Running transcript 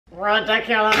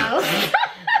Ridiculous.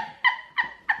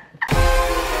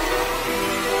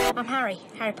 I'm Harry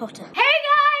Potter. Hey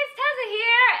guys, Tessa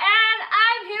here, and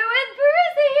I'm here with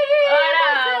Brizzy. What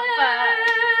up?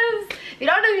 If you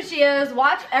don't know who she is,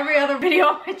 watch every other video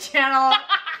on my channel.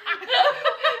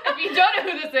 If you don't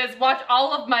know who this is, watch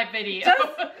all of my videos.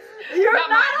 You're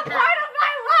not a part of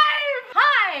my life.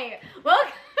 Hi,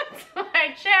 welcome to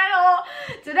my channel.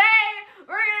 Today,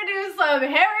 we're gonna do some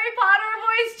Harry Potter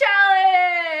voice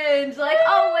challenge, like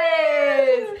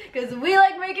always, because we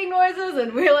like making noises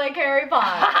and we like Harry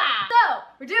Potter. So,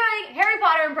 we're doing Harry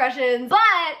Potter impressions,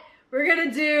 but we're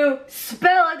gonna do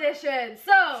spell edition.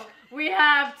 So, we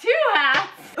have 2 hats.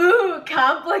 Ooh,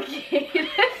 complicated.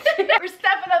 We're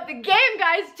stepping up the game,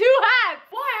 guys. 2 hats.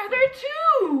 Why are there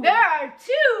 2? There are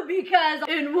 2 because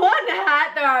in one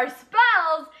hat there are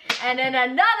spells, and in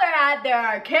another hat there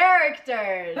are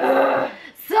characters.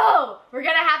 So, we're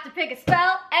gonna have to pick a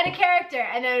spell and a character,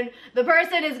 and then the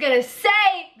person is gonna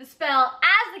say the spell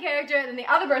as the character, and then the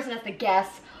other person has to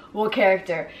guess what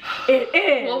character it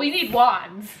is. Well, we need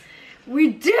wands. We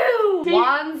do!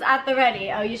 Wands at the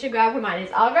ready. Oh, you should grab Hermione's.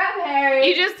 I'll grab Harry.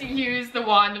 You just use the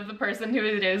wand of the person who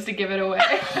it is to give it away.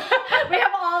 We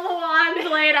have all the wands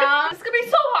laid out. This is gonna be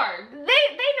so hard.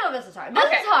 They know this is hard. This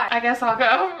is hard. I guess I'll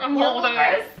go. I'm holding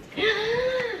it.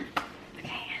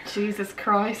 Okay. Jesus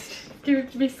Christ.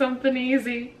 Give me something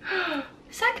easy.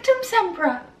 Sectum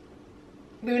Sempra.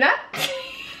 Luna?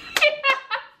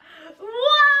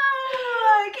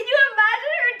 Whoa! Can you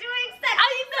imagine her doing sex?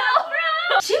 I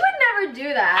know! She would never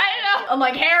do that. I know. I'm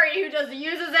like Harry, who just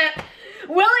uses it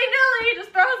willy-nilly,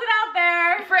 just throws it out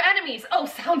there. For enemies. Oh,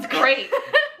 sounds great.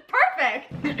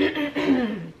 Perfect.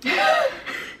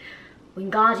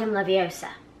 Wingardium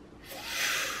Leviosa.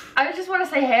 I just want to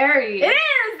say Harry. It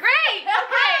is! Great!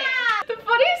 Okay. The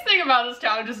funniest thing about this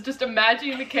challenge is just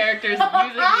imagining the characters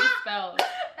using these spells.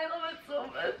 I love it so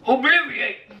much.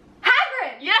 Obliviate.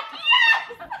 Hagrid! Yes!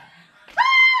 Yes!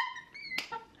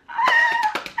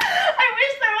 I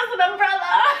wish there was an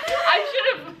umbrella. I should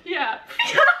have, yeah.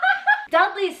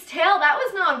 Dudley's tail, that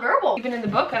was non-verbal. Even in the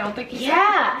book, I don't think he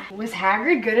Yeah. Was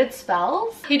Hagrid good at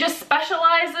spells? He just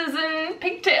specializes in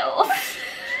pigtails.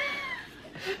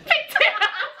 Pigtails!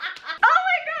 Oh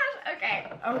my gosh! Okay.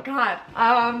 Oh god.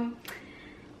 How do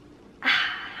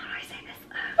I say this?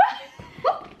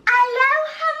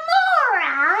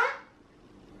 Alohomora!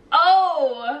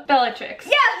 Oh! Bellatrix.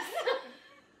 Yes!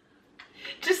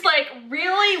 Just like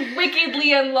really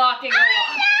wickedly unlocking a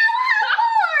lock.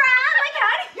 Alohomora! Like,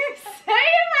 how do you say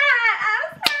that?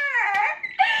 Ask her.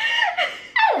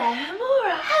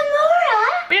 Alohomora. Hamora.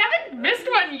 We haven't missed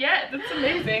one yet. That's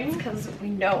amazing. Because we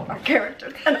know our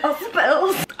characters and our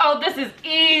spells. Oh, this is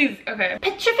easy. Okay.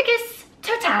 Petrificus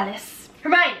totalis.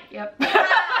 Hermione. Yep.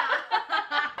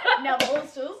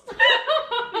 Neville's just.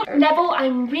 Neville,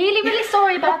 I'm really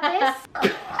sorry about this.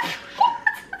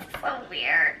 So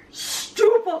weird.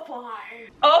 Stupefy.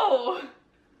 Oh.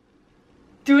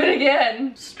 Do it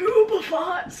again.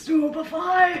 Stupefy.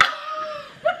 Stupefy.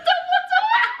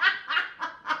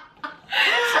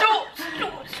 Stop.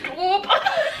 Dumbledore.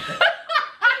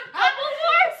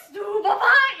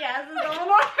 Stupefy. Yes, it's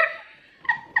Dumbledore.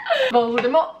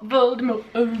 Voldemort. Voldemort.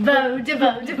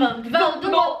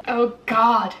 Oh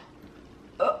God.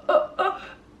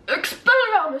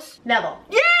 Expelliarmus. Neville.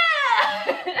 Yeah!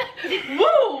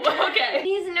 Woo! Okay.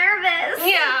 He's nervous.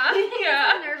 Yeah, He's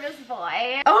yeah. a nervous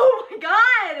boy. Oh my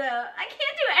god! I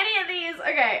can't do any of these.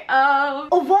 Okay,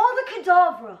 Avada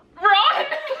Kedavra. Ron! Ron,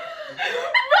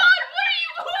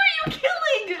 who are you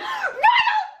killing?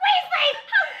 Ronald Weasley!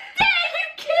 How dare you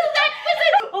kill that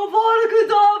wizard! Avada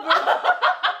Kedavra.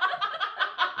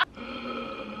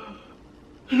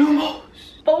 Lumos.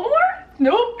 Voldemort?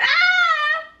 Nope.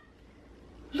 Ah!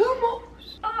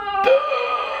 Lumos.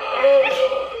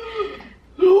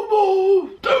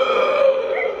 Lumos.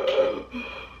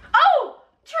 Oh!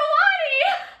 Trelawney!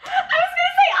 I was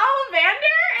gonna say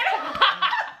Ollivander.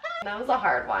 That was a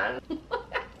hard one.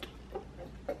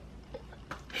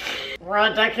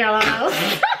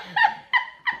 Ridiculous.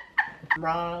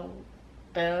 Wrong.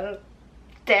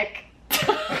 Dick.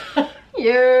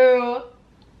 You.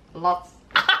 Lots.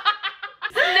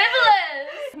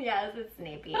 Nicholas. Yes, it's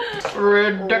Snappy.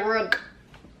 Ridiculous.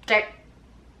 Dick.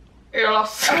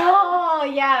 Oh,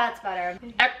 yeah, that's better.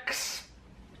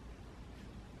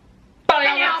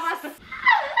 Expelliarmus.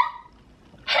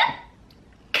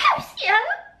 Curse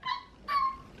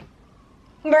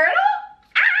Myrtle?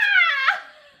 Ah!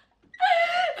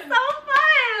 So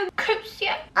fun!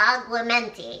 Crucia.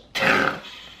 Aguamenti.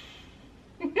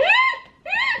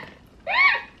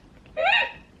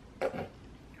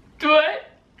 Do it.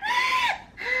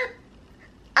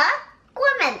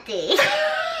 Aguamenti. Momenti.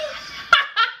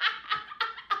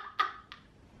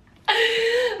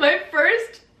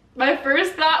 My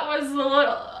first thought was a little,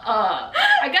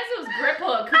 I guess it was grip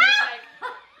hook. Who was like,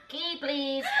 key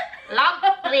please, lock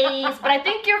please, but I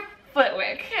think you're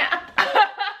Flitwick. Yeah.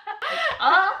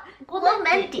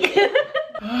 Momenti.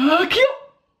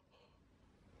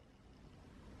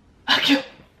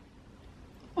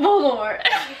 Voldemort.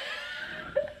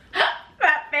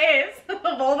 That face. The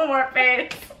Voldemort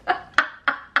face.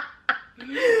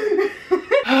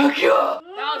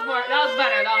 That was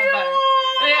better.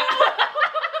 Yeah.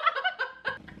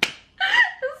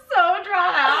 So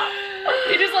drawn out.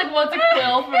 He just like wants a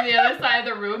quill from the other side of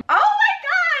the room. Oh my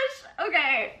gosh.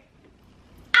 Okay.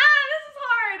 This is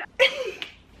hard.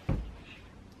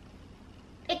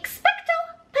 Expecto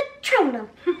Patronum.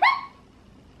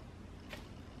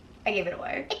 I gave it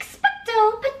away.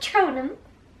 Expecto Patronum.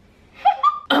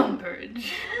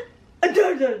 Umbridge.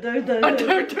 Expecto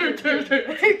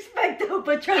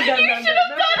Patronum. You should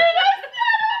have done it.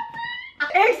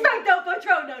 Expecto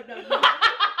Patronum.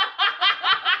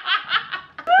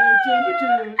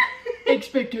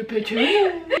 Expecto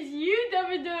Patronum. Is you,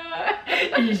 Dumbledore.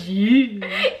 Is you.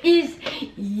 Is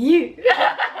you.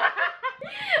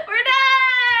 We're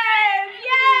done!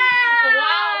 Yeah!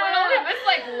 Wow, we only missed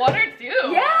like 1 or 2.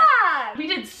 Yeah! We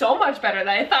did so much better than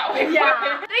I thought we Yeah.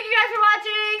 were. Thank you guys for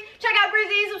watching. Check out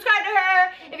Brizzy, subscribe to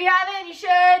her. If you haven't, you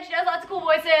should. She does lots of cool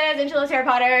voices and she loves Harry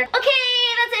Potter. Okay,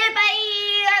 that's it.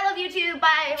 Bye. I love you too.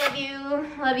 Bye. Love you.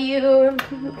 Love you.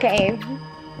 Okay.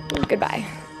 Goodbye.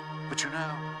 But you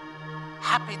know,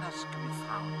 happiness can be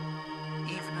found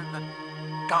even in the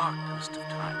darkest of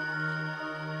times.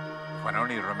 If one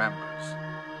only remembers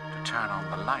to turn on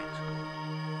the light.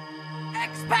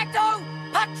 Expecto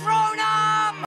Patronum!